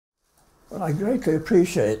Well, I greatly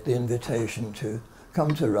appreciate the invitation to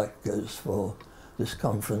come to Rutgers for this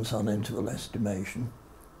conference on interval estimation.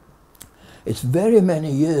 It's very many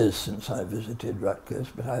years since I visited Rutgers,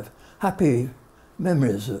 but I have happy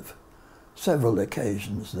memories of several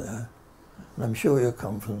occasions there. And I'm sure your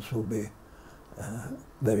conference will be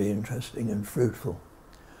very interesting and fruitful.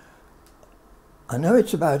 I know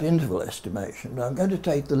it's about interval estimation, but I'm going to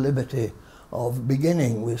take the liberty of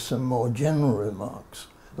beginning with some more general remarks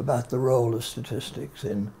about the role of statistics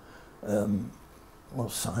in well,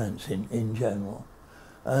 science in general.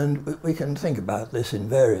 And we can think about this in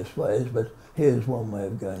various ways, but here's one way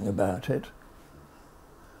of going about it.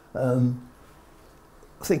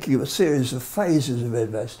 Thinking of a series of phases of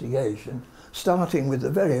investigation, starting with the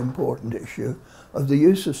very important issue of the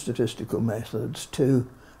use of statistical methods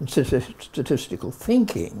and statistical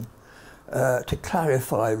thinking to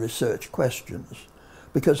clarify research questions.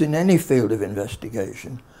 Because in any field of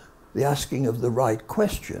investigation, the asking of the right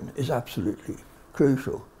question is absolutely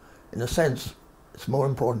crucial. In a sense, it's more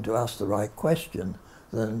important to ask the right question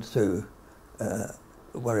than to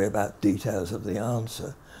worry about details of the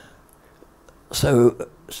answer. So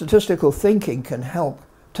statistical thinking can help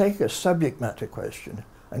take a subject matter question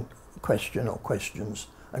or questions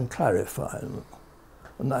and clarify them.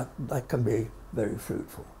 And that can be very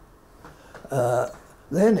fruitful.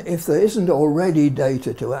 Then, if there isn't already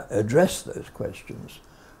data to address those questions,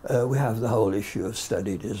 we have the whole issue of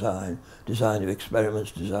study design, design of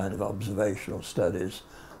experiments, design of observational studies,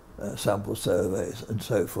 sample surveys, and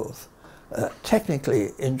so forth. Technically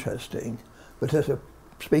interesting, but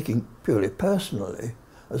speaking purely personally,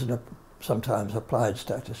 as a sometimes applied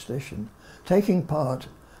statistician, taking part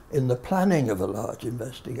in the planning of a large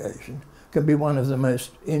investigation can be one of the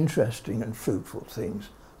most interesting and fruitful things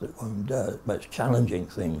that one does, most challenging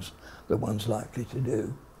things that one's likely to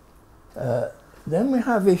do. Then we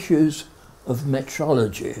have issues of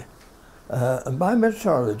metrology. And by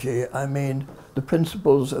metrology, I mean the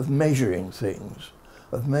principles of measuring things,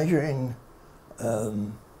 of measuring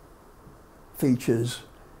features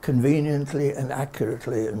conveniently and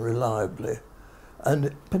accurately and reliably.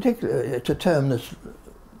 And particularly, it's a term that's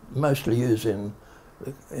mostly used in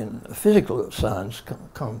a physical science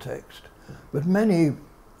context, but many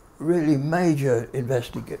really major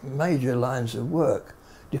lines of work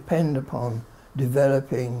depend upon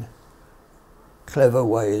developing clever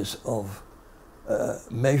ways of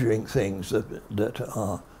measuring things that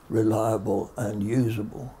are reliable and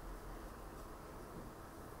usable.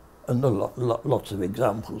 And there are lots of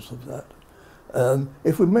examples of that.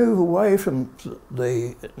 If we move away from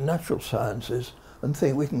the natural sciences and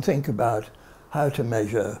we can think about how to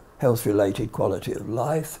measure health-related quality of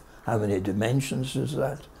life, how many dimensions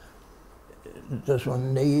does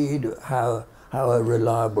one need, how are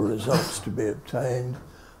reliable results to be obtained.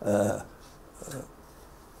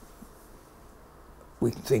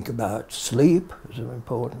 We can think about sleep as an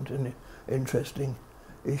important and interesting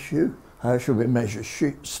issue. How should we measure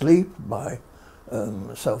sleep by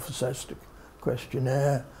a self-assessed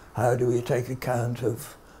questionnaire? How do we take account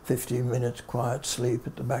of 15 minutes quiet sleep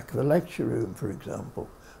at the back of a lecture room, for example?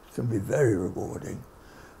 It can be very rewarding.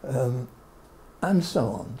 And so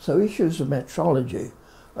on. So issues of metrology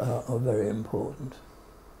are very important,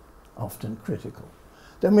 often critical.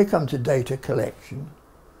 Then we come to data collection,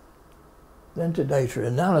 then to data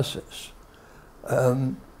analysis.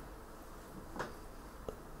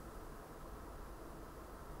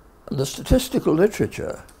 The statistical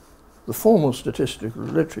literature, the formal statistical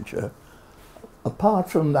literature, apart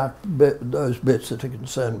from those bits that are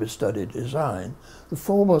concerned with study design, the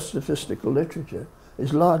formal statistical literature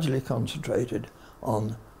is largely concentrated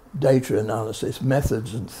on data analysis,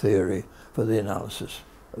 methods and theory for the analysis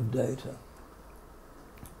of data.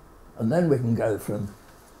 And then we can go from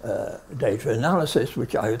data analysis,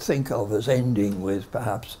 which I would think of as ending with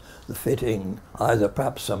perhaps the fitting, either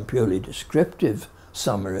perhaps some purely descriptive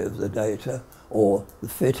summary of the data or the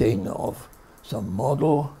fitting of some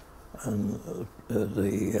model and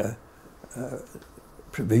the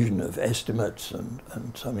provision of estimates and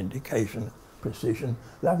some indication of precision.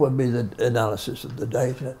 That would be the analysis of the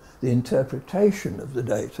data. The interpretation of the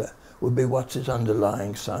data would be what's its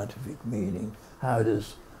underlying scientific meaning. How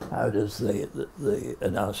does the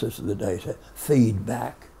analysis of the data feed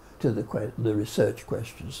back to the research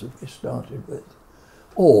questions that we started with?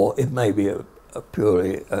 Or it may be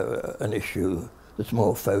purely an issue that's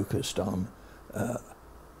more focused on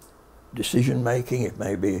decision making. It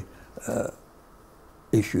may be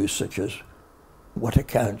issues such as what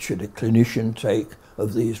account should a clinician take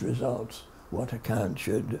of these results? What account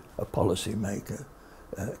should a policy maker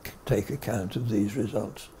take account of these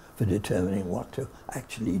results? for determining what to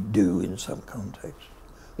actually do in some context.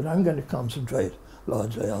 But I'm going to concentrate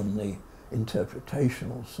largely on the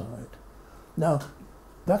interpretational side. Now,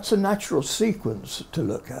 that's a natural sequence to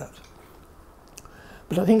look at.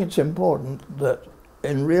 But I think it's important that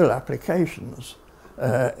in real applications,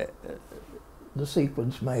 the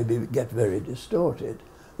sequence may get very distorted.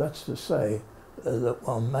 That's to say that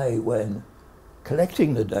one may, when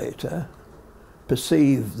collecting the data,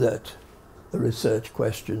 perceive that the research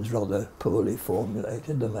question's rather poorly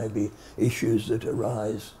formulated. There may be issues that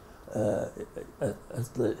arise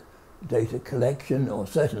at the data collection, or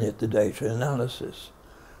certainly at the data analysis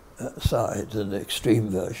side. And the extreme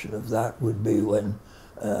version of that would be when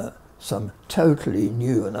some totally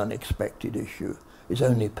new and unexpected issue is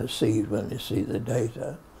only perceived when you see the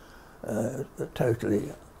data,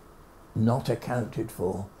 totally not accounted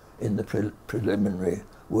for in the preliminary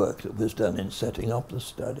work that was done in setting up the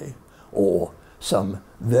study, or some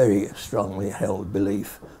very strongly held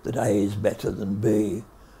belief that A is better than B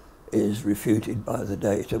is refuted by the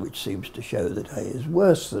data, which seems to show that A is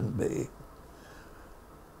worse than B.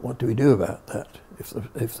 What do we do about that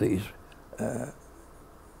if these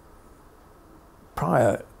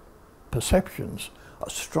prior perceptions are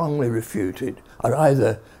strongly refuted, are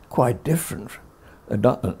either quite different, the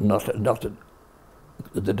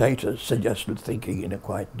data suggested thinking in a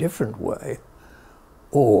quite different way,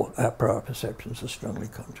 or our prior perceptions are strongly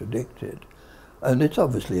contradicted? And it's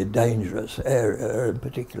obviously a dangerous area, and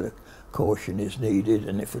particular caution is needed,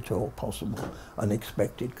 and if at all possible,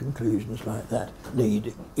 unexpected conclusions like that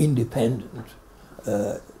need independent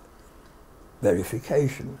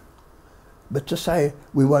verification. But to say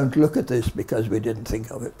we won't look at this because we didn't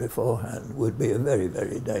think of it beforehand would be a very,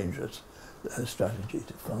 very dangerous strategy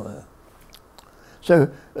to follow. So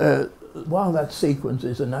while that sequence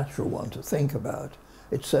is a natural one to think about,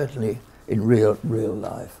 it's certainly in real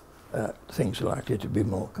life things are likely to be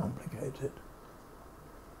more complicated.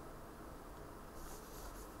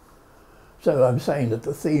 So I'm saying that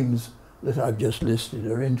the themes that I've just listed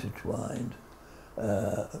are intertwined.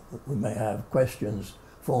 We may have questions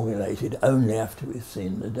formulated only after we've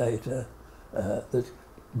seen the data, but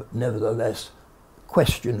nevertheless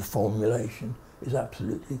question formulation is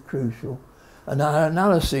absolutely crucial. And our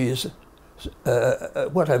analyses,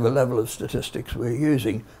 whatever level of statistics we're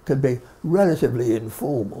using, can be relatively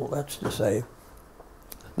informal. That's to say,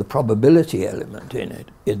 the probability element in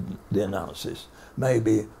the analysis may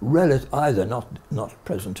be either not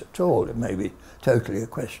present at all. It may be totally a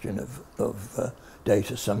question of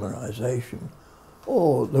data summarization,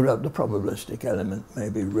 or the probabilistic element may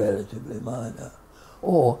be relatively minor.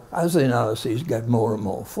 Or as the analyses get more and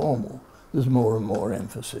more formal, there's more and more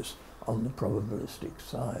emphasis on the probabilistic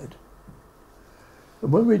side.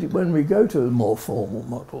 When we go to more formal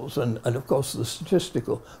models, and of course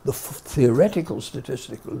the theoretical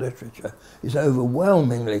statistical literature is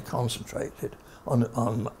overwhelmingly concentrated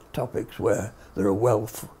on topics where there are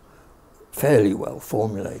fairly well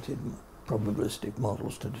formulated probabilistic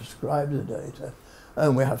models to describe the data,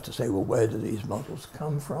 and we have to say, well, where do these models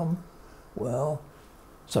come from? Well,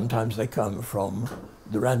 sometimes they come from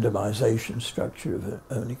the randomization structure of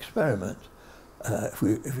an experiment. If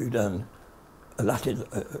we've done a Latin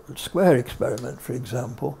square experiment, for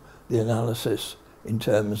example, the analysis in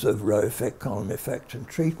terms of row effect, column effect, and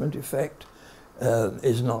treatment effect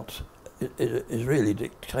is really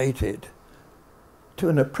dictated to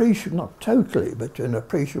an appreciable, not totally, but to an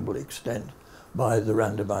appreciable extent by the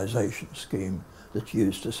randomization scheme that's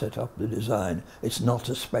used to set up the design. It's not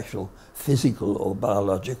a special physical or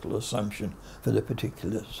biological assumption for the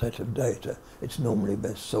particular set of data. It's normally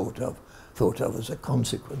best thought of as a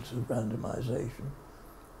consequence of randomization.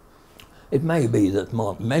 It may be that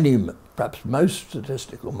many, perhaps most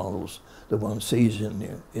statistical models that one sees in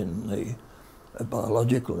the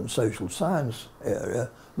biological and social science area,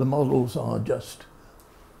 the models are just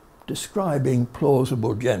describing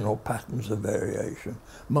plausible general patterns of variation,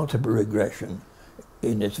 multiple regression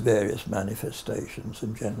in its various manifestations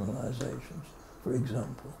and generalizations, for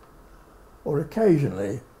example. Or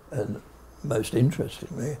occasionally, and most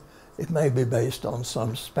interestingly, it may be based on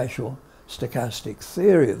some special stochastic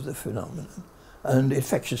theory of the phenomenon, and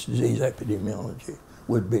infectious disease epidemiology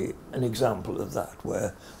would be an example of that,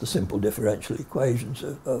 where the simple differential equations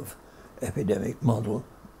of epidemic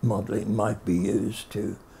modeling might be used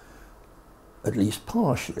to at least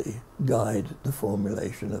partially guide the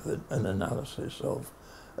formulation of an analysis of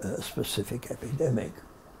a specific epidemic.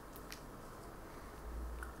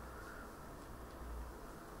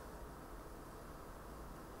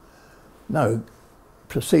 Now,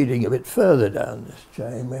 proceeding a bit further down this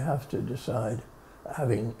chain, we have to decide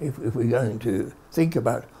if we're going to think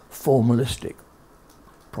about formalistic,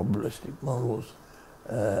 probabilistic models,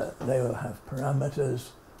 they will have parameters,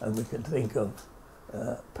 and we can think of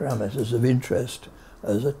parameters of interest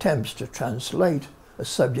as attempts to translate a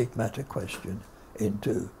subject matter question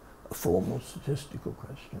into a formal statistical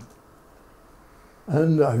question.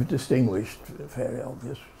 And I've distinguished in a fairly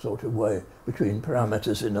obvious sort of way between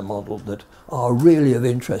parameters in a model that are really of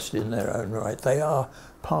interest in their own right. They are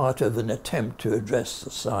part of an attempt to address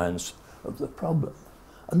the science of the problem.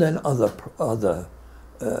 And then other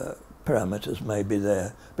parameters may be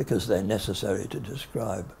there because they're necessary to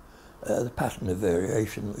describe the pattern of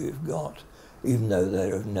variation that we've got, even though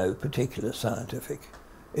they're of no particular scientific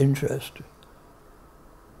interest.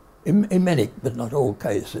 In many, but not all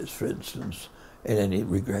cases, for instance, in any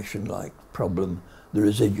regression-like problem, the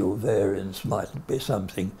residual variance might be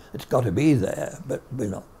something that's got to be there, but we're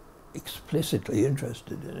not explicitly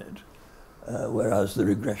interested in it. Whereas the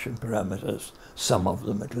regression parameters, some of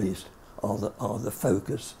them at least, are the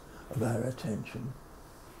focus of our attention.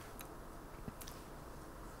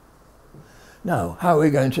 Now, how are we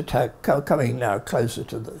going to coming now closer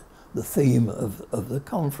to the theme of the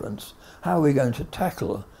conference, how are we going to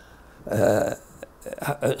tackle,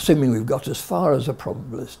 assuming we've got as far as a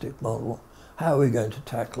probabilistic model, how are we going to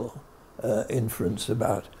tackle inference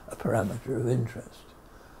about a parameter of interest?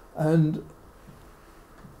 And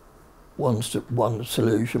one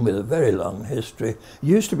solution with a very long history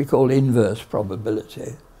used to be called inverse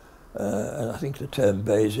probability, and I think the term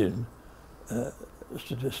Bayesian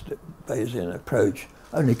Bayesian approach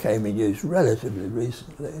only came in use relatively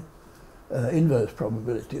recently. Inverse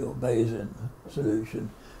probability or Bayesian solution,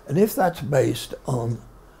 and if that's based on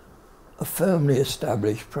a firmly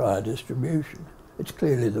established prior distribution, it's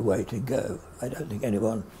clearly the way to go. I don't think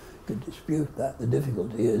anyone can dispute that. The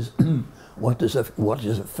difficulty is what is a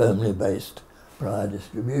firmly based prior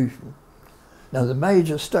distribution? Now, the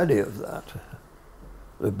major study of that,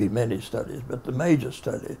 there have been many studies, but the major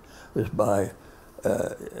study was by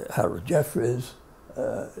Harold Jeffreys.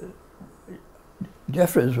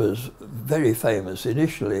 Jeffreys was very famous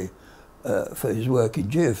initially for his work in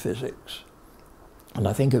geophysics, and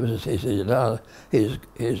I think it was his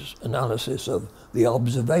analysis of the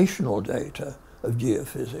observational data of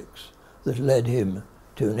geophysics that led him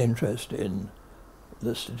to an interest in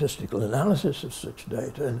the statistical analysis of such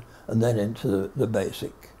data, and then into the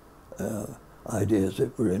basic ideas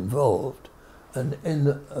that were involved. And in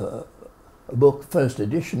a book, first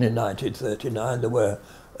edition in 1939, there were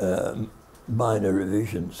minor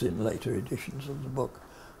revisions in later editions of the book,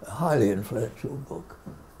 a highly influential book.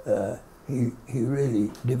 He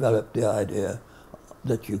really developed the idea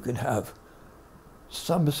that you could have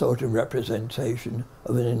some sort of representation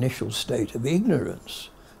of an initial state of ignorance,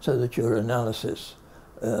 so that your analysis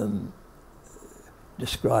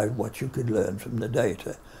described what you could learn from the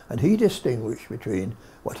data. And he distinguished between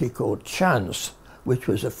what he called chance, which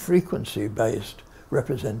was a frequency-based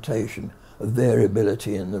representation of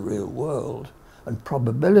variability in the real world, and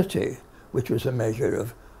probability, which was a measure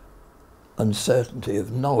of uncertainty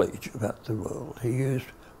of knowledge about the world. He used,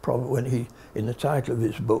 in the title of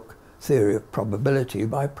his book, Theory of Probability,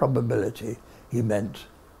 by probability he meant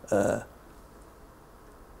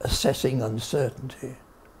assessing uncertainty,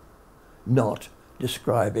 not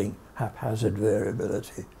describing haphazard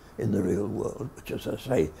variability in the real world, which, as I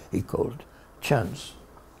say, he called chance.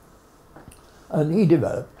 And he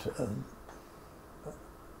developed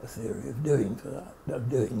a theory of doing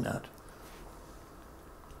that.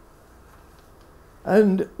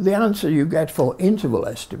 And the answer you get for interval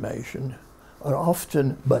estimation are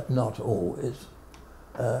often, but not always,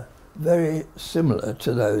 very similar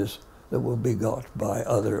to those that will be got by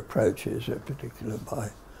other approaches, in particular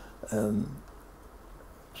by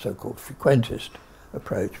so-called frequentist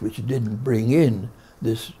approach, which didn't bring in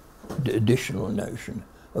this additional notion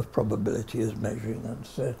of probability as measuring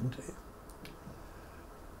uncertainty.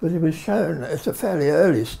 But it was shown at a fairly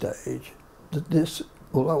early stage that this,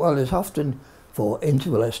 while it's often for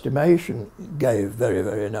interval estimation, gave very,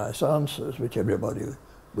 very nice answers, which everybody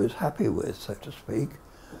was happy with, so to speak.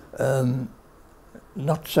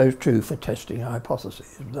 Not so true for testing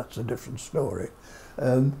hypotheses, that's a different story.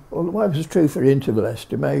 While it was true for interval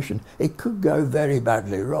estimation, it could go very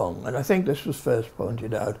badly wrong. And I think this was first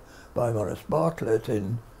pointed out by Maurice Bartlett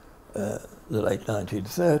in the late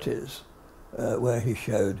 1930s, where he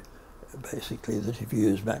showed basically that if you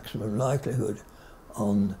use maximum likelihood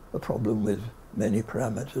on a problem with many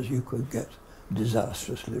parameters, you could get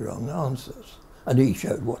disastrously wrong answers. And he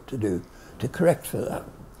showed what to do to correct for that.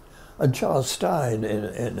 And Charles Stein,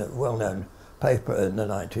 in a well-known paper in the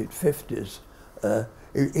 1950s,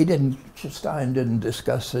 Stein didn't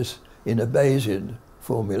discuss this in a Bayesian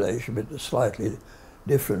formulation, but a slightly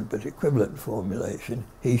different but equivalent formulation.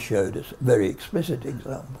 He showed us a very explicit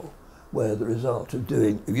example where the result of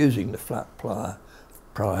using the flat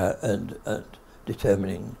prior and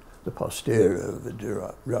determining the posterior of a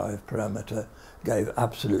derived parameter gave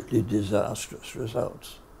absolutely disastrous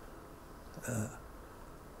results.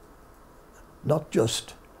 Not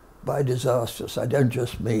just by disastrous, I don't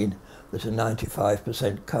just mean that a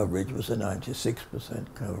 95% coverage was a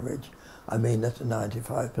 96% coverage. I mean that a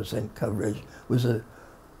 95% coverage was a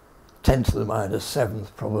 10 to the minus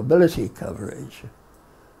 7th probability coverage.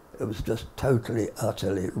 It was just totally,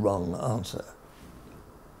 utterly wrong answer.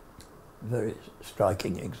 Very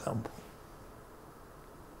striking example.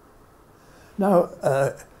 Now,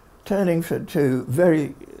 turning to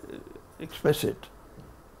very explicit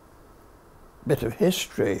bit of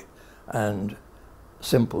history and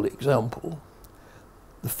simple example.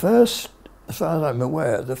 The first, as far as I'm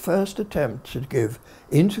aware, the first attempt to give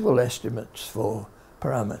interval estimates for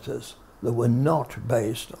parameters that were not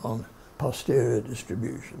based on posterior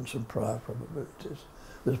distributions and prior probabilities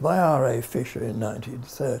was by R.A. Fisher in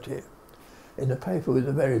 1930 in a paper with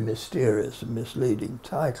a very mysterious and misleading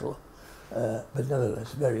title, but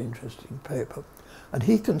nevertheless a very interesting paper. And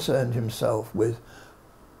he concerned himself with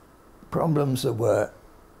problems that were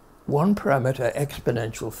one parameter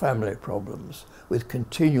exponential family problems with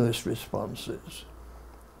continuous responses,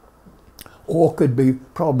 or could be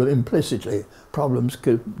implicitly problems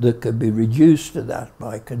that could be reduced to that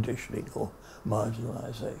by conditioning or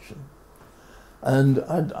marginalization. And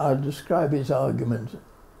I'll describe his argument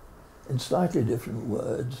in slightly different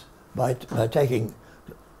words by taking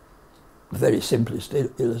the very simplest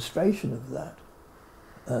illustration of that.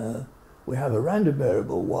 We have a random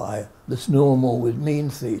variable y that's normal with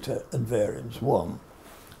mean theta and variance 1.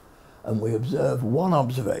 And we observe one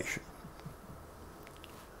observation.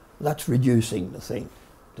 That's reducing the thing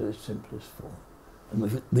to its simplest form.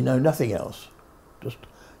 And we know nothing else.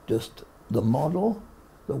 Just the model,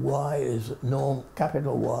 the y is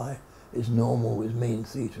capital Y is normal with mean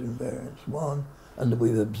theta and variance 1, and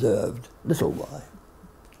we've observed little y.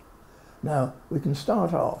 Now, we can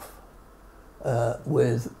start off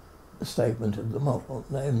with a statement of the model,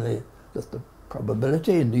 namely that the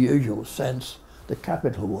probability in the usual sense that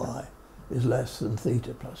capital Y is less than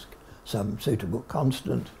theta plus some suitable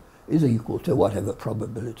constant is equal to whatever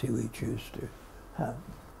probability we choose to have.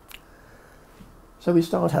 So we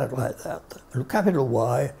start out like that. And capital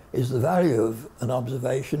Y is the value of an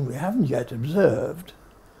observation we haven't yet observed.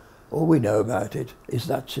 All we know about it is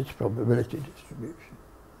that's its probability distribution.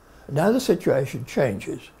 Now the situation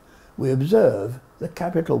changes. We observe that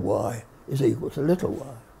capital Y is equal to little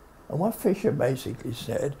y. And what Fisher basically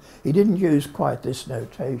said, he didn't use quite this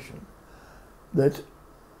notation, that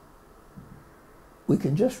we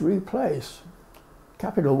can just replace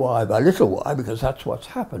capital Y by little y because that's what's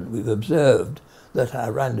happened. We've observed that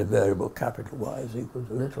our random variable capital Y is equal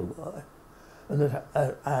to little y, and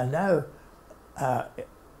that now our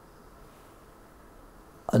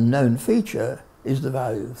unknown feature is the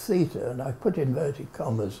value of theta, and I've put inverted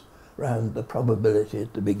commas around the probability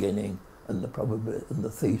at the beginning and the probability and the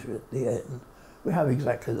theta at the end. We have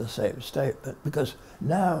exactly the same statement because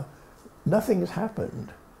now nothing has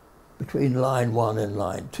happened between line 1 and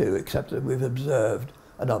line 2 except that we've observed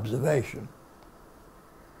an observation.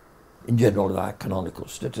 In general, our canonical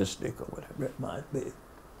statistic or whatever it might be.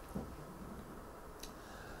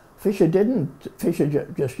 Fisher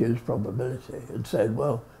just used probability and said,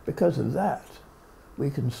 well, because of that, we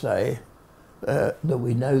can say that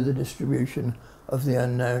we know the distribution of the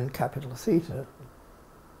unknown capital theta.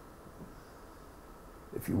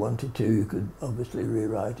 If you wanted to, you could obviously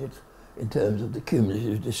rewrite it in terms of the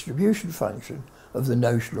cumulative distribution function of the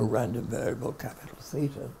notional random variable capital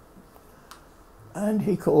theta. And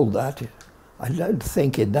he called that, I don't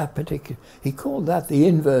think in that particular, he called that the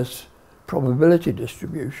inverse probability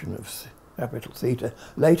distribution of capital theta.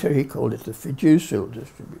 Later he called it the fiducial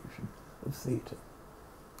distribution of theta.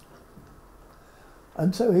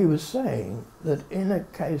 And so he was saying that in a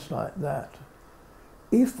case like that,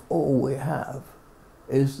 if all we have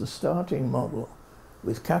is the starting model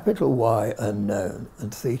with capital Y unknown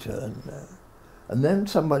and theta unknown, and then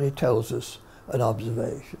somebody tells us an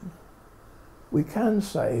observation, we can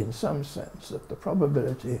say in some sense that the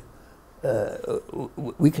probability,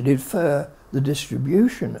 we can infer the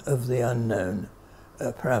distribution of the unknown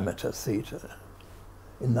parameter theta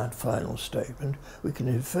in that final statement. We can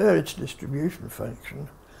infer its distribution function,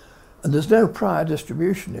 and there's no prior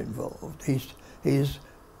distribution involved. He's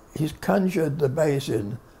conjured the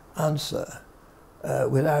Bayesian answer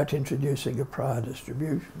without introducing a prior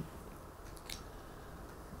distribution.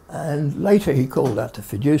 And later he called that the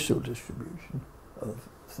fiducial distribution of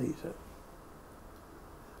theta.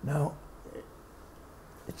 Now,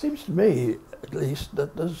 it seems to me, at least,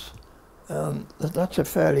 that that's a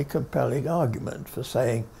fairly compelling argument for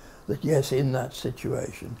saying that, yes, in that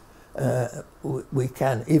situation, we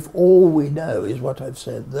can, if all we know is what I've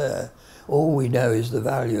said there, all we know is the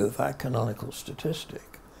value of our canonical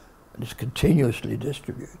statistic, and it's continuously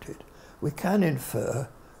distributed, we can infer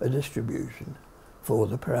a distribution for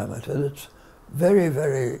the parameter that's very,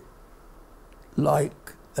 very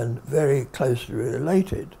like and very closely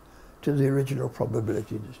related to the original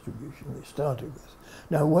probability distribution we started with.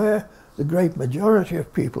 Now, where the great majority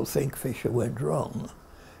of people think Fisher went wrong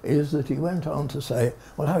is that he went on to say,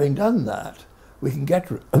 well, having done that, we can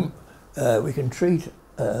we can treat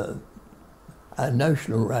our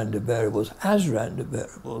notional random variables as random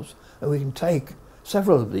variables, and we can take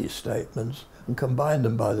several of these statements and combine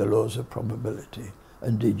them by the laws of probability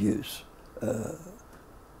and deduce the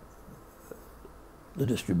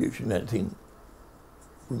distribution of anything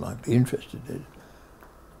we might be interested in.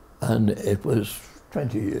 And it was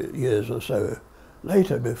 20 years or so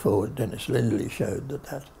later before Dennis Lindley showed that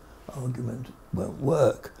that argument won't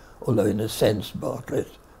work, although in a sense Bartlett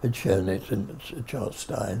had shown it, and Charles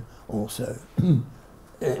Stein also in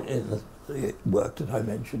the work that I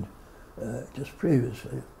mentioned just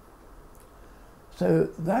previously. So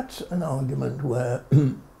that's an argument where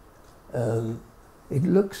it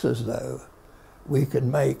looks as though we can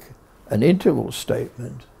make an interval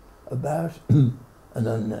statement about an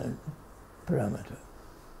unknown parameter.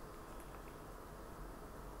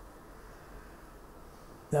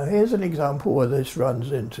 Now here's an example where this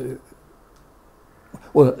runs into,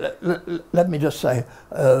 well, let me just say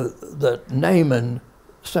that Neyman,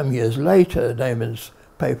 some years later, Neyman's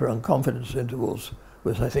paper on confidence intervals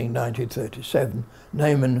was, I think, 1937,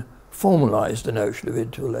 Neyman formalized the notion of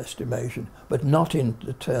interval estimation, but not in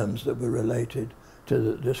the terms that were related to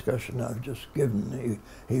the discussion I've just given.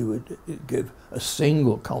 He would give a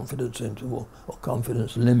single confidence interval or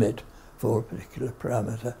confidence limit for a particular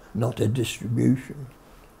parameter, not a distribution.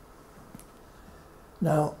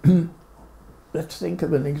 Now, let's think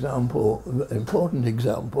of an example, an important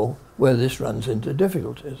example, where this runs into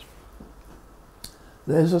difficulties.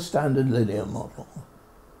 There's a standard linear model.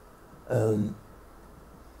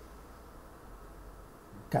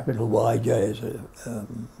 Capital Yj is a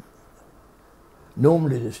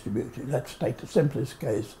normally distributed, let's take the simplest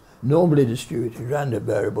case, normally distributed random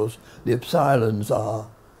variables. The epsilons are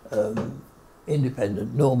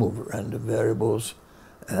independent normal random variables.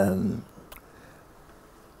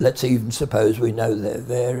 Let's even suppose we know their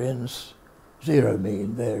variance, zero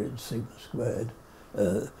mean, variance sigma squared.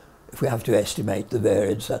 If we have to estimate the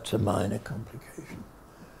variance, that's a minor complication.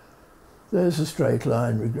 There's a straight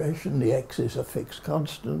line regression. The x's are fixed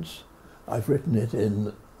constants. I've written it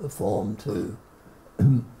in the form to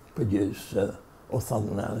produce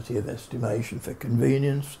orthogonality of estimation for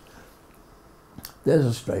convenience. There's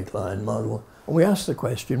a straight line model. And we ask the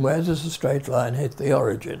question, where does the straight line hit the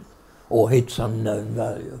origin or hit some known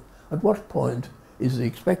value? At what point is the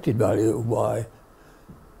expected value of y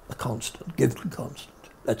a constant, given constant?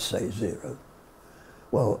 Let's say 0.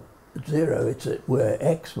 Well, at 0, it's where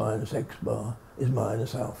x minus x bar is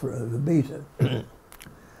minus alpha over beta.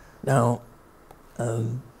 Now,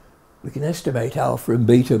 we can estimate alpha and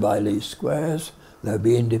beta by least squares. They'll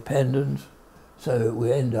be independent. So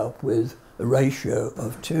we end up with a ratio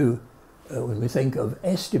of 2. When we think of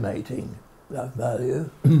estimating that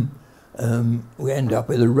value, we end up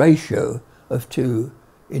with a ratio of 2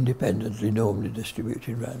 independently normally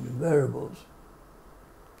distributed random variables.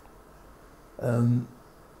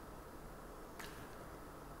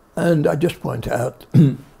 And I just point out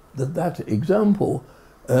that that example,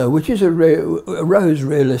 which is arose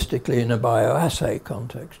realistically in a bioassay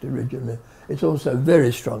context originally, it's also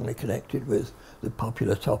very strongly connected with the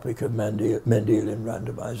popular topic of Mendelian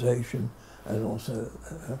randomization and also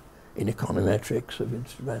in econometrics of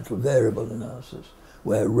instrumental variable analysis,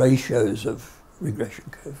 where ratios of regression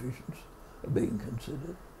coefficients are being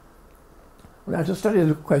considered. Now, to study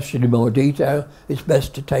the question in more detail, it's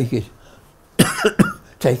best to take it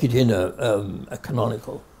in a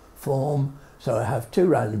canonical form. So I have 2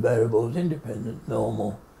 random variables, independent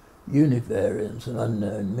normal, unit variance, and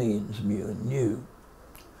unknown means, mu and nu.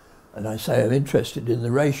 And I say I'm interested in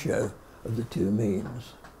the ratio of the 2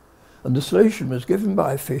 means. And the solution was given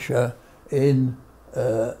by Fisher in,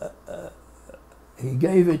 he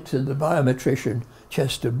gave it to the biometrician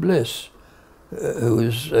Chester Bliss, who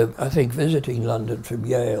was, I think, visiting London from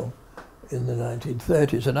Yale in the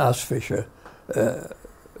 1930s, and asked Fisher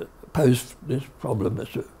posed this problem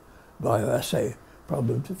as a bioassay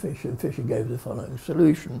problem to Fisher, and Fisher gave the following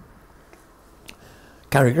solution.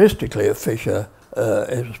 Characteristically of Fisher,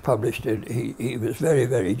 it was published he was very,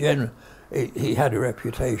 very generous. He had a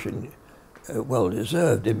reputation, well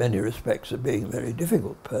deserved in many respects, of being a very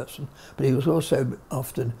difficult person, but he was also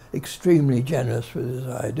often extremely generous with his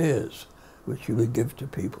ideas, which he would give to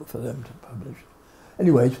people for them to publish.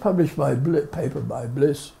 Anyway, it's published by paper by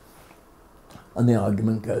Bliss, and the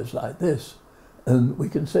argument goes like this. We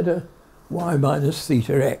consider y minus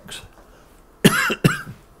theta x.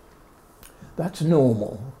 That's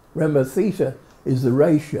normal. Remember, theta is the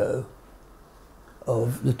ratio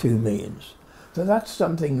of the two means. So that's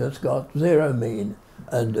something that's got zero mean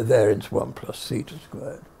and a variance 1 plus theta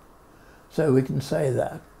squared. So we can say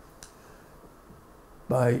that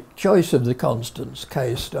by choice of the constants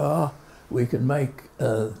k star, we can make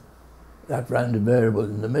that random variable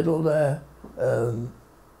in the middle there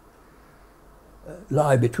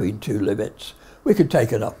lie between two limits. We could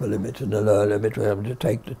take an upper limit and a lower limit. We're able to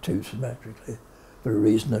take the two symmetrically for a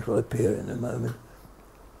reason that will appear in a moment.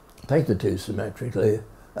 Take the two symmetrically,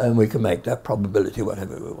 and we can make that probability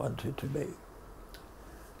whatever we want it to be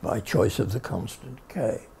by choice of the constant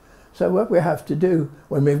k. So what we have to do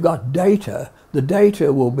when we've got data, the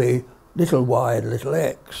data will be little y and little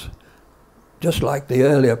x. Just like the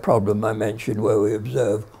earlier problem I mentioned where we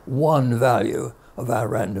observe one value of our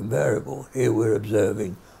random variable, here we're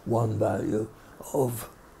observing one value of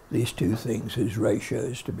these two things whose ratio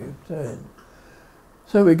is to be obtained.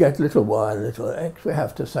 So we get little y and little x. We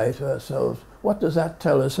have to say to ourselves, what does that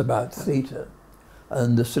tell us about theta?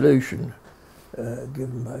 And the solution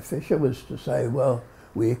given by Fisher was to say, well,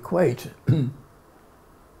 we equate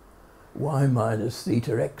y minus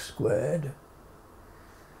theta x squared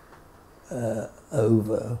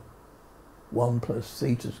over 1 plus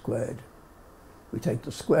theta squared. We take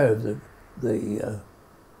the square of the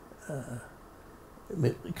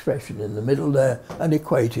expression in the middle there and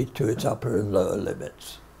equate it to its upper and lower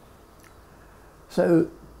limits. So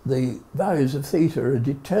the values of theta are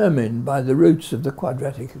determined by the roots of the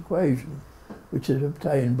quadratic equation, which is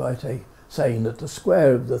obtained by saying that the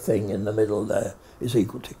square of the thing in the middle there is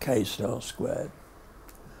equal to k star squared.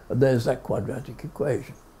 And there's that quadratic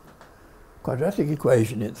equation. Quadratic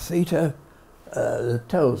equation in theta that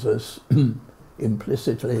tells us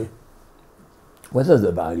implicitly whether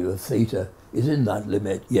the value of theta is in that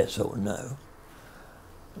limit, yes or no.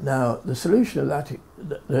 Now, the solution of that,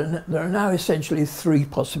 there are now essentially three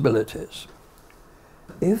possibilities.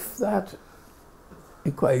 If that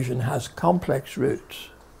equation has complex roots,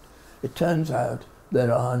 it turns out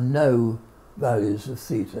there are no values of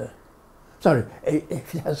theta. Sorry,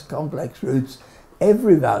 if it has complex roots,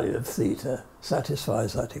 every value of theta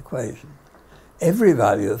satisfies that equation. Every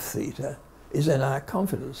value of theta is in our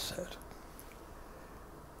confidence set.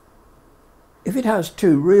 If it has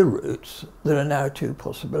two real roots, there are now two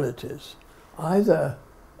possibilities. Either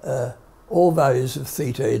all values of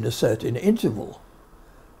theta in a certain interval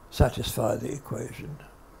satisfy the equation,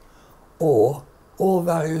 or all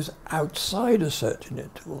values outside a certain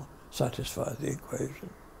interval satisfy the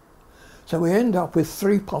equation. So we end up with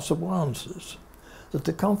three possible answers: that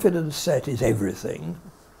the confidence set is everything,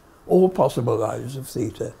 all possible values of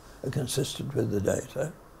theta are consistent with the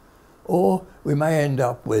data, or we may end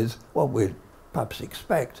up with what we'd perhaps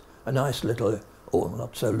expect, a nice little, or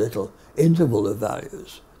not so little, interval of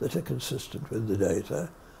values that are consistent with the data,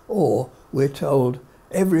 or we're told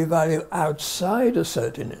every value outside a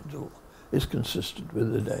certain interval is consistent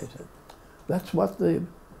with the data. That's what the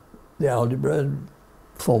algebra and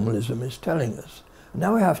formalism is telling us.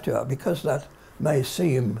 Now we have to, because that may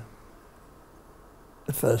seem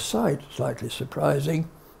at first sight slightly surprising,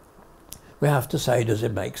 we have to say, does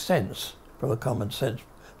it make sense from a common sense?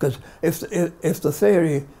 Because if the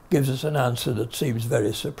theory gives us an answer that seems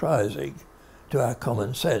very surprising to our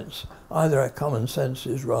common sense, either our common sense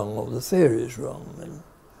is wrong or the theory is wrong, and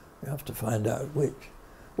we have to find out which.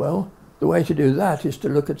 Well, the way to do that is to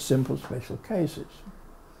look at simple special cases.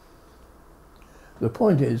 The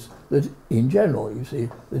point is that in general, you see,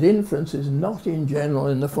 that inference is not in general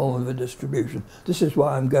in the form of a distribution. This is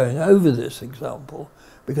why I'm going over this example,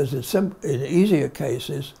 because in easier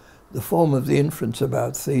cases, the form of the inference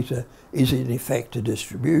about theta is in effect a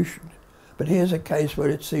distribution. But here's a case where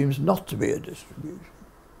it seems not to be a distribution.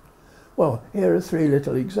 Well, here are three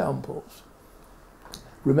little examples.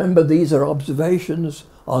 Remember, these are observations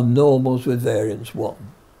on normals with variance 1.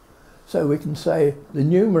 So we can say the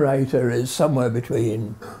numerator is somewhere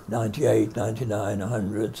between 98, 99,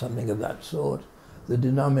 100, something of that sort. the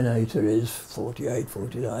denominator is 48,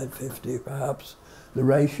 49, 50 perhaps. The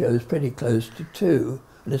ratio is pretty close to 2,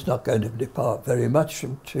 and it's not going to depart very much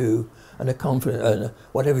from 2, and a confidence,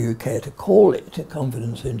 whatever you care to call it, a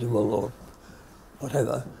confidence interval or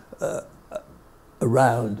whatever,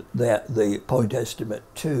 around the point estimate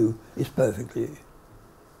 2 is perfectly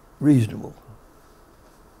reasonable.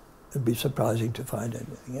 It'd be surprising to find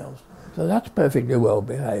anything else. So that's perfectly well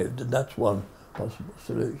behaved, and that's one possible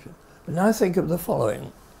solution. But now think of the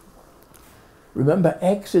following. Remember,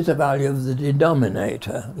 x is a value of the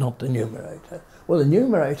denominator, not the numerator. Well, the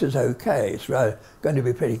numerator's okay, it's going to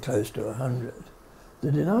be pretty close to 100.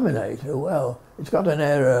 The denominator, well, it's got an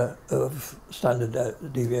error of standard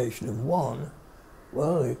deviation of 1.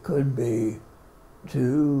 Well, it could be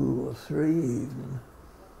 2 or 3 even.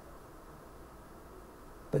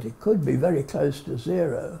 But it could be very close to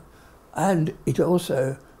 0. And it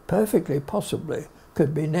also, perfectly possibly,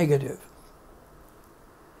 could be negative.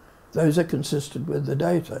 Those are consistent with the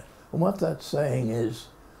data. And what that's saying is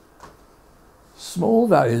small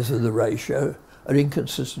values of the ratio are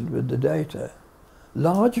inconsistent with the data.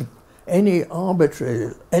 Any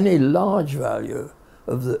large value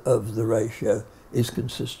of the ratio is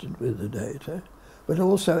consistent with the data, but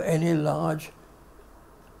also any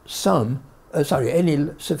any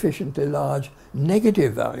sufficiently large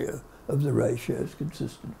negative value of the ratio is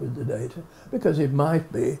consistent with the data, because it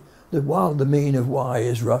might be that while the mean of y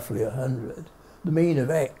is roughly 100, the mean of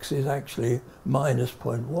x is actually minus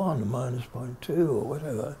 0.1 or minus 0.2 or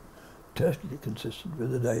whatever, totally consistent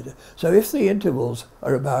with the data. So if the intervals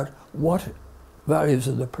are about what values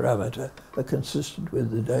of the parameter are consistent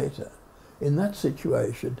with the data, in that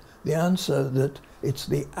situation, the answer that it's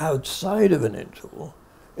the outside of an interval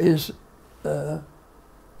is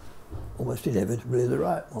almost inevitably the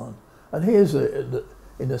right one. And here's,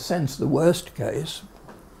 in a sense, the worst case.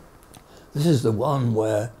 This is the one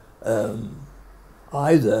where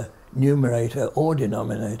either numerator or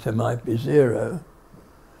denominator might be 0,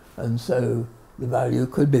 and so the value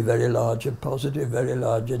could be very large and positive, very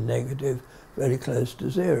large and negative, very close to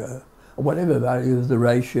 0. And whatever value of the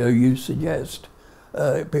ratio you suggest,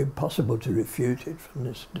 it'd be impossible to refute it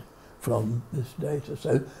from this data.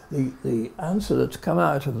 So the answer that's come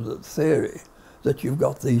out of the theory, that you've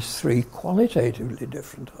got these 3 qualitatively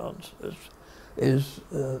different answers, is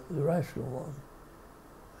the rational one.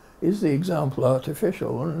 Is the example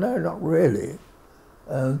artificial? Well, no, not really.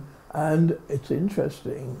 And it's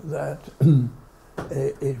interesting that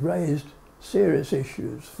it raised serious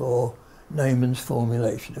issues for Neyman's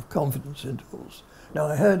formulation of confidence intervals. Now,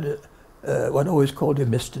 I heard, one always called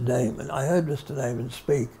him Mr. Neyman. I heard Mr. Neyman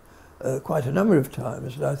speak quite a number of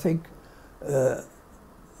times, and I think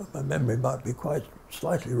my memory might be quite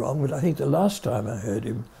slightly wrong, but I think the last time I heard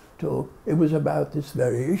him talk, it was about this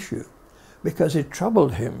very issue, because it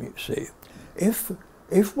troubled him, you see. If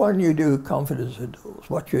when you do confidence intervals,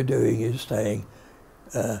 what you're doing is saying,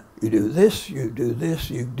 you do this,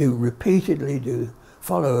 you do repeatedly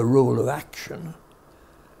follow a rule of action,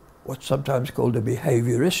 what's sometimes called a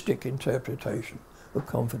behavioristic interpretation of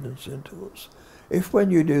confidence intervals. If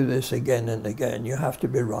when you do this again and again, you have to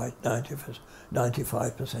be right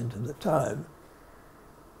 95% of the time,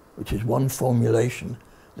 which is one formulation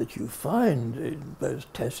that you find in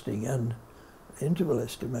both testing and interval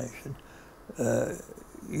estimation,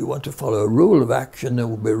 you want to follow a rule of action that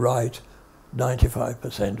will be right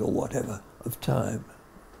 95% or whatever of time,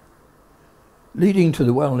 leading to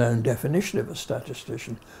the well-known definition of a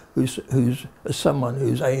statistician who's someone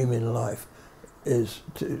whose aim in life is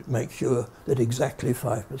to make sure that exactly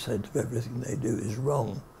 5% of everything they do is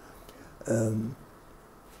wrong.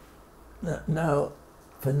 Now,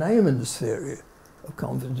 for Neyman's theory of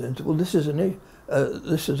confidence interval, this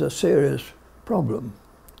is a serious problem,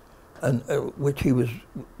 and which he was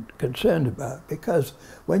concerned about, because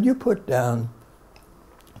when you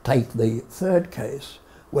take the third case,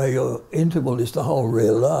 where your interval is the whole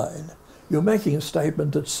real line, you're making a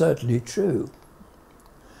statement that's certainly true.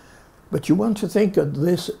 But you want to think of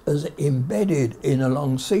this as embedded in a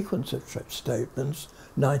long sequence of statements,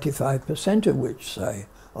 95% of which, say,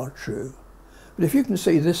 are true. But if you can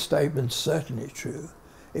see this statement's certainly true,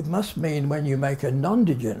 it must mean when you make a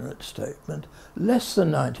non-degenerate statement, less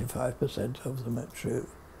than 95% of them are true.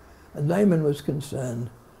 And Neyman was concerned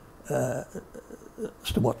as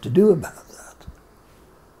to what to do about that.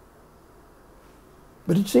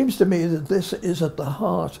 But it seems to me that this is at the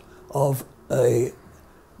heart of a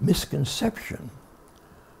misconception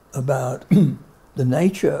about the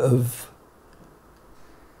nature of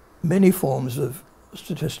many forms of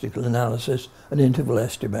statistical analysis and interval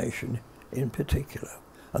estimation in particular.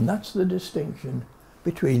 And that's the distinction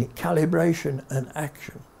between calibration and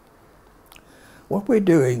action. What we're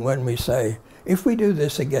doing when we say, if we do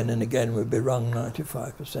this again and again, we'll be wrong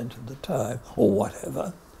 95% of the time, or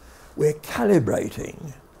whatever, we're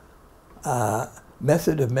calibrating our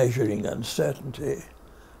method of measuring uncertainty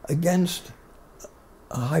against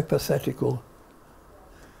a hypothetical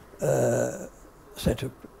set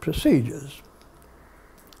of procedures.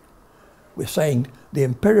 We're saying the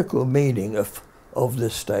empirical meaning of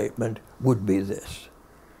this statement would be this.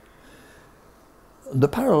 The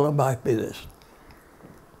parallel might be this.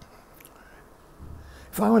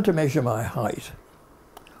 If I want to measure my height,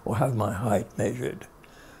 or have my height measured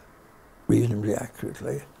reasonably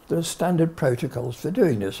accurately, there are standard protocols for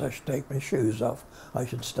doing this. I should take my shoes off, I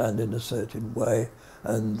should stand in a certain way,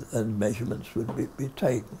 and measurements would be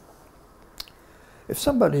taken. If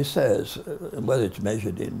somebody says, whether it's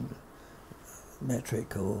measured in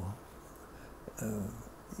metric or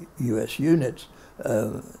US units,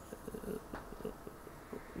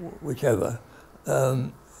 whichever,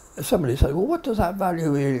 somebody says, well, what does that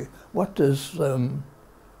value really, what does so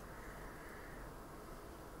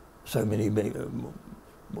many,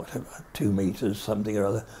 whatever, 2 meters, something or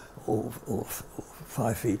other, or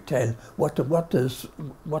 5 feet 10, what does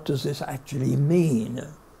this actually mean?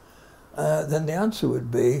 Then the answer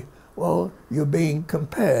would be, well, you're being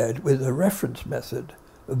compared with a reference method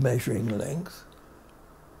of measuring length.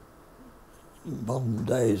 In modern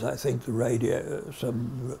days, I think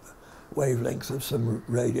some wavelength of some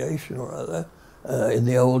radiation or other. In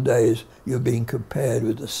the old days, you're being compared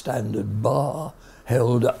with a standard bar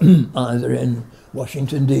held either in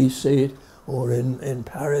Washington, D.C. or in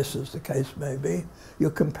Paris, as the case may be.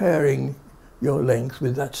 You're comparing your length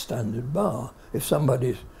with that standard bar. If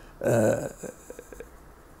somebody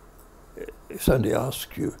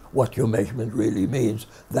asks you what your measurement really means,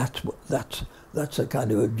 that's a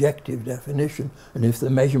kind of objective definition. And if the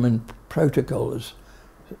measurement protocol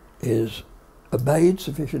is obeyed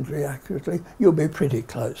sufficiently accurately, you'll be pretty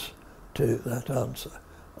close to that answer.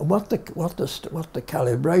 And what the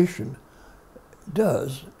calibration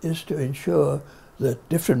does is to ensure that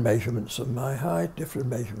different measurements of my height, different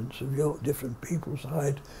measurements of different people's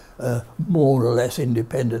height, more or less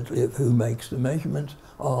independently of who makes the measurements,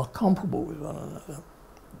 are comparable with one another.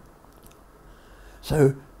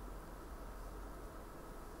 So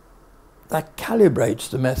that calibrates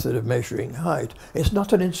the method of measuring height. It's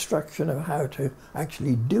not an instruction of how to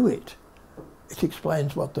actually do it. It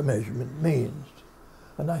explains what the measurement means.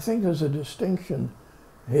 And I think there's a distinction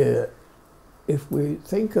here. If we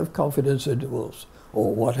think of confidence intervals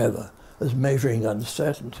or whatever as measuring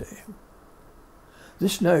uncertainty,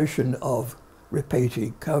 this notion of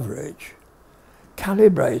repeated coverage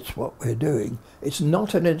calibrates what we're doing. It's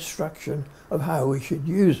not an instruction of how we should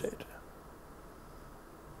use it.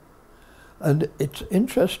 And it's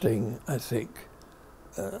interesting, I think,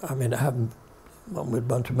 one would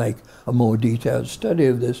want to make a more detailed study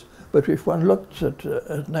of this, but if one looks at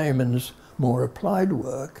Neyman's more applied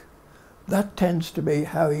work, that tends to be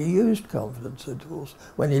how he used confidence intervals.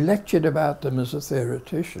 When he lectured about them as a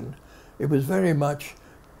theoretician, it was very much,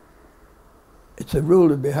 it's a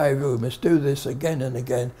rule of behaviour, we must do this again and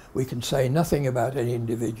again. We can say nothing about any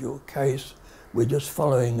individual case. We're just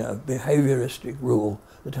following a behaviouristic rule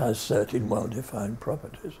that has certain well-defined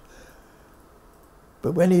properties.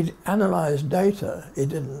 But when he analysed data,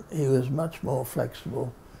 he was much more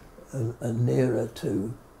flexible and nearer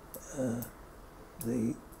to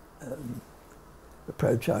the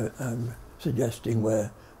approach I'm suggesting,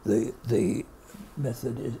 where the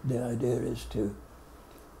method the idea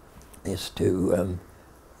is to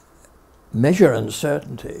measure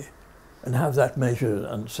uncertainty and have that measured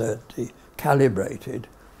uncertainty calibrated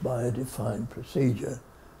by a defined procedure.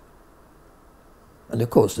 And of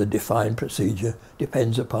course the defined procedure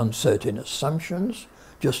depends upon certain assumptions,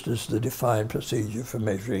 just as the defined procedure for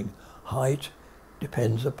measuring height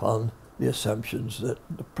depends upon the assumptions that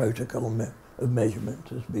the protocol of measurement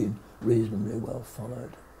has been reasonably well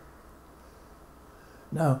followed.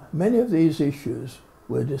 Now, many of these issues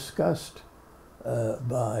were discussed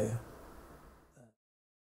by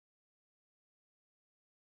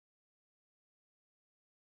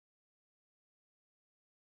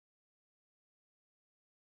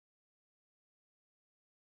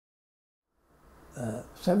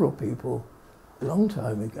several people a long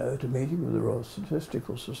time ago at a meeting with the Royal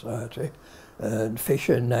Statistical Society, and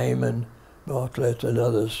Fisher, Neyman, Bartlett and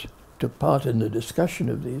others took part in the discussion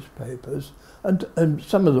of these papers, and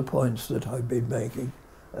some of the points that I've been making,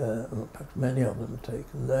 perhaps many of them are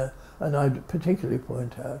taken there, and I'd particularly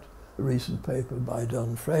point out a recent paper by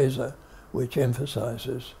Don Fraser which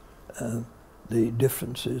emphasises the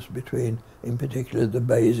differences between, in particular, the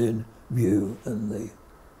Bayesian view and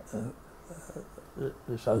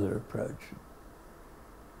this other approach.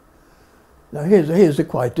 Now here's a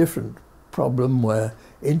quite different problem where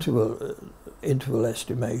interval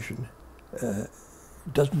estimation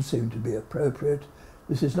doesn't seem to be appropriate.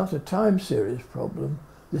 This is not a time series problem.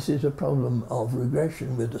 This is a problem of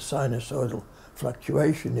regression with a sinusoidal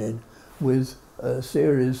fluctuation in, with a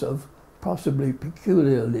series of possibly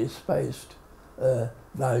peculiarly spaced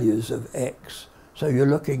values of x. So you're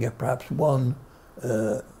looking at perhaps one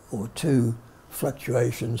or two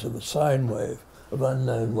fluctuations of a sine wave of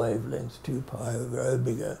unknown wavelength, 2 pi over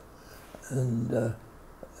omega. And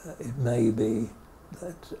it may be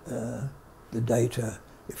that the data,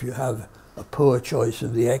 if you have a poor choice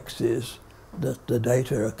of the x's, that the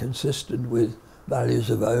data are consistent with values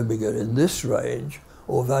of omega in this range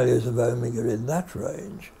or values of omega in that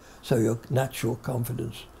range. So your natural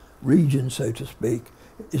confidence region, so to speak,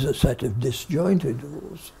 is a set of disjoint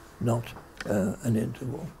intervals, not an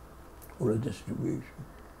interval or a distribution.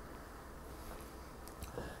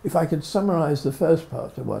 If I could summarize the first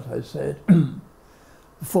part of what I said,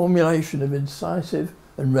 the formulation of incisive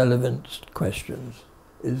and relevant questions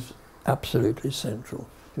is absolutely central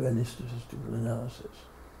to any statistical analysis.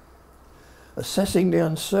 Assessing the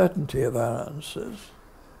uncertainty of our answers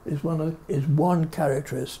is one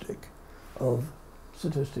characteristic of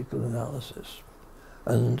statistical analysis,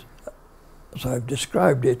 and as I've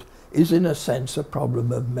described it, is in a sense a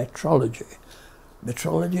problem of metrology.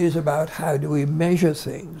 Metrology is about how do we measure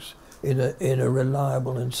things in a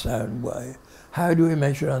reliable and sound way. How do we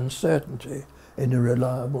measure uncertainty in a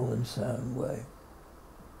reliable and sound way?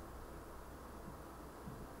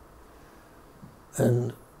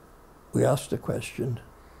 And we asked the question,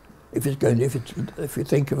 if you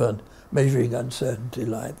think of measuring uncertainty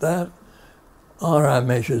like that, are our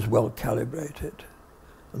measures well calibrated?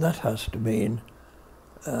 And that has to mean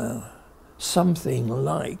something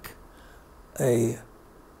like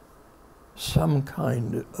some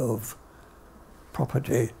kind of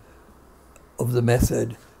property of the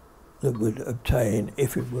method that would obtain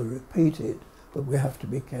if it were repeated, but we have to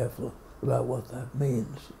be careful about what that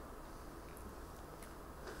means.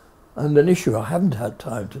 And an issue I haven't had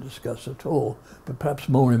time to discuss at all, but perhaps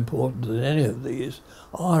more important than any of these,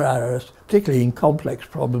 are errors, particularly in complex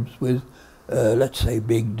problems with, let's say,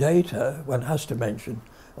 big data. One has to mention,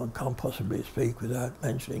 one can't possibly speak without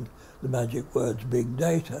mentioning the magic words big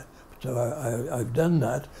data. So I've done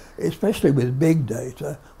that, especially with big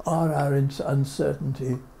data. Are our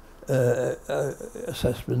uncertainty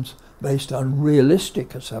assessments based on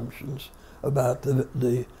realistic assumptions about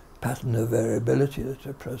the pattern of variability that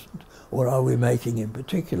are present, or are we making in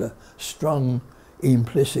particular strong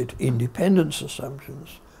implicit independence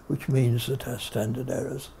assumptions, which means that our standard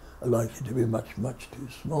errors are likely to be much, much too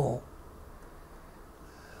small?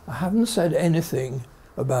 I haven't said anything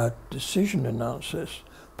about decision analysis,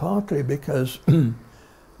 partly because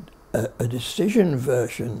a decision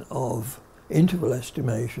version of interval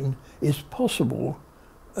estimation is possible,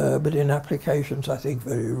 but in applications I think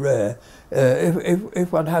very rare.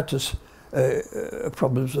 If one had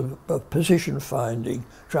problems of position finding,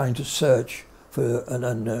 trying to search for an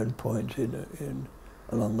unknown point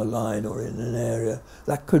along the line or in an area,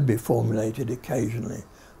 that could be formulated occasionally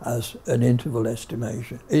as an interval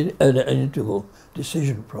estimation, an interval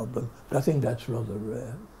decision problem, but I think that's rather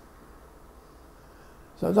rare.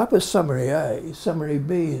 So that was summary A. Summary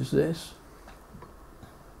B is this.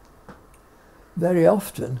 Very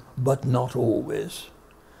often, but not always,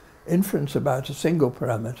 inference about a single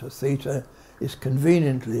parameter, theta, is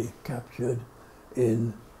conveniently captured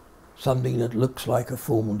in something that looks like a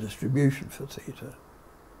formal distribution for theta.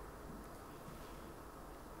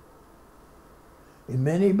 In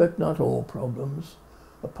many but not all problems,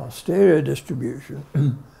 a posterior distribution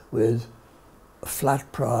with a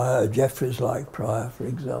flat prior, a Jeffreys-like prior, for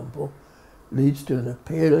example, leads to an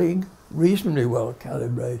appealing, reasonably well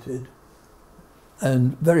calibrated,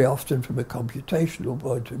 and very often from a computational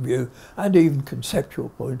point of view, and even conceptual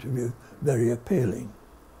point of view, very appealing.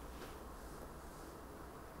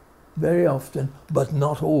 Very often, but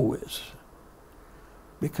not always,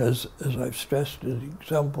 because, as I've stressed as an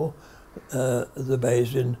example, the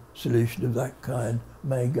Bayesian solution of that kind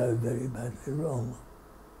may go very badly wrong.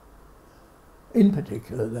 In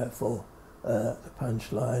particular, therefore, the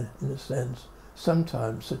punchline, in a sense,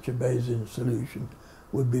 sometimes such a Bayesian solution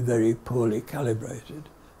would be very poorly calibrated,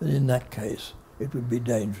 and in that case, it would be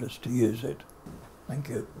dangerous to use it. Thank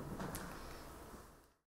you.